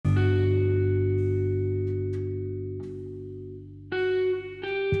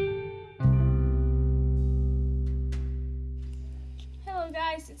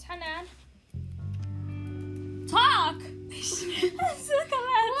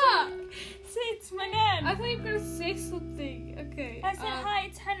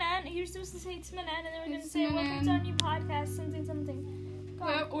you're supposed to say it's Manan, and then we're going to say welcome to our new podcast, something. Go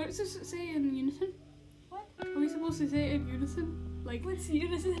on. We're supposed to say it in unison? What? Are we supposed to say it in unison? Like, What's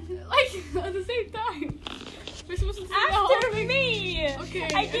unison? like, at the same time. We're supposed to say After me! Okay.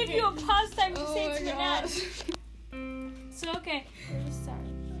 I gave you a pause time to say Oh it's my Manan. gosh. So, okay, let's start.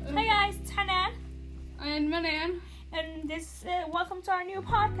 Hi guys, it's Hanan. And Manan. And this, welcome to our new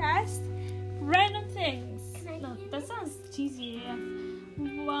podcast, Random Things. No, that sounds cheesy.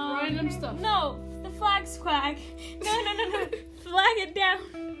 Random stuff. No, the flag squag. No. Flag it down.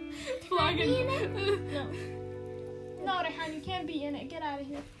 Flag it. No. No, Rehan, you can't be in it. Get out of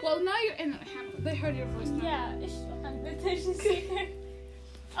here. Well, now you're in it, Hannah. They heard your voice now. Yeah, it's attention seeker.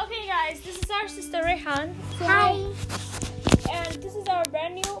 Okay, guys, this is our sister Rehan. Hi. And this is our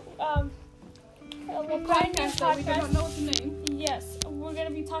brand new Podcast that we don't know what to name. Yes, we're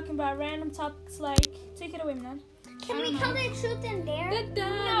gonna be talking about random topics like. Take it away, man. Can we call it Truth and Dare?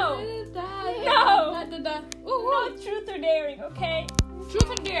 No. No. No truth or daring, okay? Truth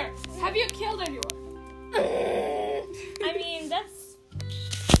and dare. Have you killed anyone? I mean,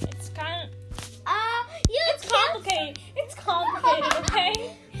 it's kind of. It's complicated. It's complicated,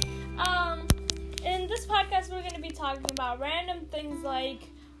 okay? In this podcast, we're gonna be talking about random things like,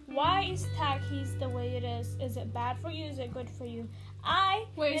 why is Takis the way it is? Is it bad for you? Is it good for you?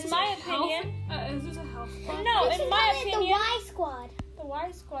 Wait, in my opinion, is this a health club? no, We in should my call it opinion, the Y Squad. the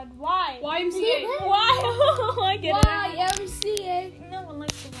Y Squad. Why? YMCA. Why? I get it. YMCA. No one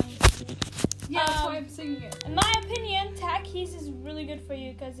likes the YMCA. Yeah, that's why I'm singing it. In my opinion, Takis is really good for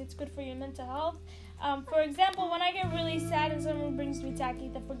you because it's good for your mental health. For example, when I get really sad and someone brings me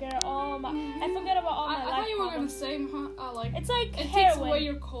Takis, I forget about all my I life thought you were gonna problems. say, like, It's like it heroin. takes away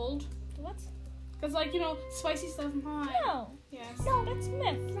your cold. What? Cause like, spicy stuff. No. Yes. No. That's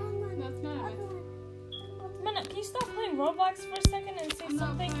myth. Wrong one. That's not Other it. one. Man, can you stop playing Roblox for a second and say I'm not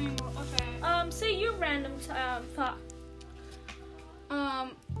something? playing. Okay. Say your random thought.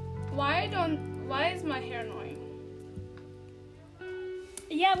 Why is my hair annoying?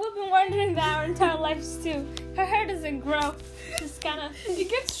 Yeah, we've been wondering that our entire lives too. Her hair doesn't grow. Just kind of. It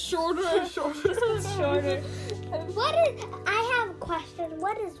gets shorter and shorter. This one's shorter. I have a question.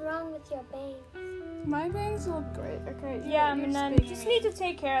 What is wrong with your bangs? My bangs look great. Okay. Yeah, you just need to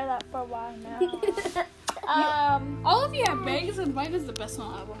take care of that for a while now. All of you have bangs, and mine is the best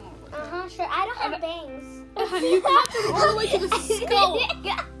one out of them all. Sure. I don't have bangs. Have you got them all the way to the skull?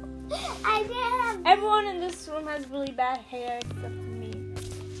 I did have. Everyone in this room has really bad hair except for me.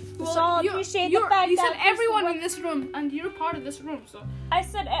 Well, so I appreciate the fact you that said everyone in this room, and you're part of this room, so. I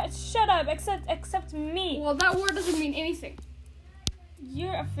said shut up, except me. Well, that word doesn't mean anything.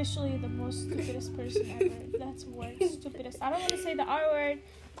 You're officially the most stupidest person ever. That's word, stupidest. I don't want to say the R word,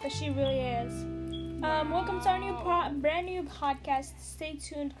 but she really is. Welcome to our new brand new podcast. Stay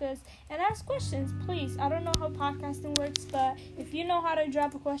tuned, and ask questions, please. I don't know how podcasting works, but if you know how to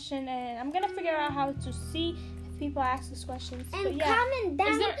drop a question, and I'm gonna figure out how to see if people ask us questions. And but yeah, comment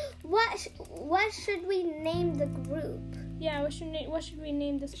down what should we name the group? yeah. What should we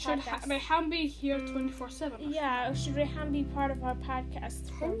name this podcast? Rehan be here 24/7. Yeah, should Rehan be part of our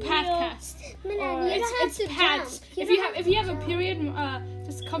podcast? For real? Podcast. Manan, you don't have to pads. jump. If you have a period,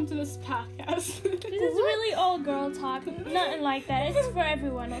 just come to this podcast. This is really all girl talk. Nothing like that. It's for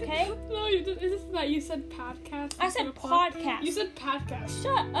everyone, okay? No, you did. Is this that you said podcast? I said podcast. You said podcast.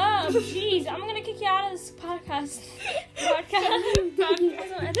 Shut up, jeez! I'm gonna kick you out of this podcast.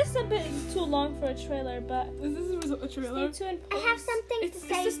 Podcast. This is a bit too long for a trailer, but Is this a trailer? stay tuned. I have something to It's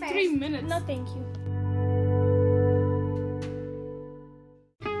say just first. 3 minutes. No, thank you.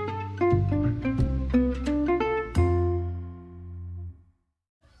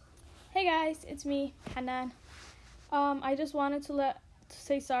 Hey guys, it's me, Hanan. I just wanted to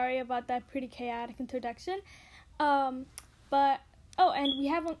say sorry about that pretty chaotic introduction. And we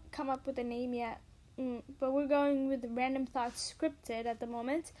haven't come up with a name yet. But we're going with the Random Thoughts scripted at the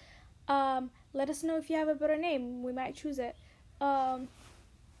moment. Let us know if you have a better name. We might choose it.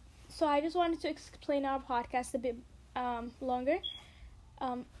 So I just wanted to explain our podcast a bit longer,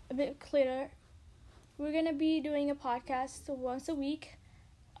 a bit clearer. We're going to be doing a podcast once a week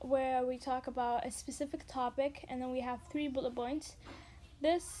where we talk about a specific topic, and then we have 3 bullet points.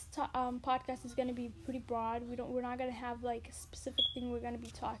 This podcast is going to be pretty broad. We're not going to have like a specific thing we're going to be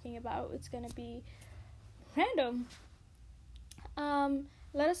talking about. It's going to be random.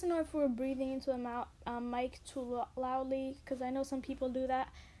 Let us know if we're breathing into the mic too loudly, because I know some people do that.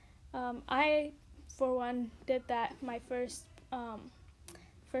 I, for one, did that my first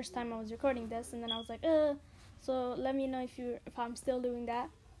time I was recording this, and then I was like, So let me know if I'm still doing that.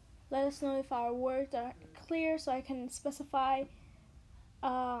 Let us know if our words are clear, so I can specify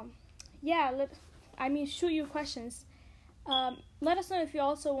shoot your questions. Let us know if you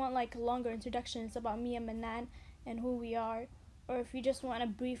also want like longer introductions about me and Manan and who we are, or if you just want a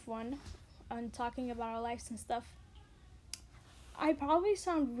brief one on talking about our lives and stuff. I probably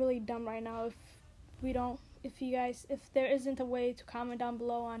sound really dumb right now if there isn't a way to comment down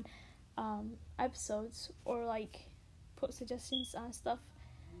below on episodes or like put suggestions on stuff.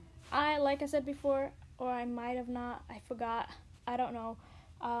 Like I said before, or I might have not, I forgot, I don't know.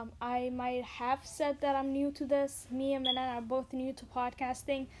 I might have said that I'm new to this. Me and Manan are both new to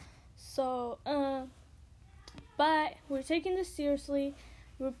podcasting. So, but we're taking this seriously.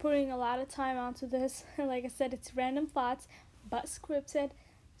 We're putting a lot of time onto this. Like I said, it's random thoughts, but scripted.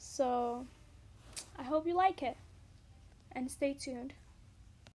 So, I hope you like it. And stay tuned.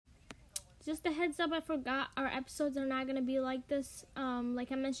 Just a heads up, I forgot, our episodes are not going to be like this.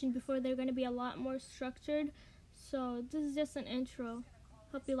 Like I mentioned before, they're going to be a lot more structured. So, this is just an intro.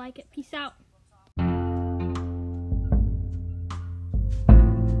 Hope you like it. Peace out.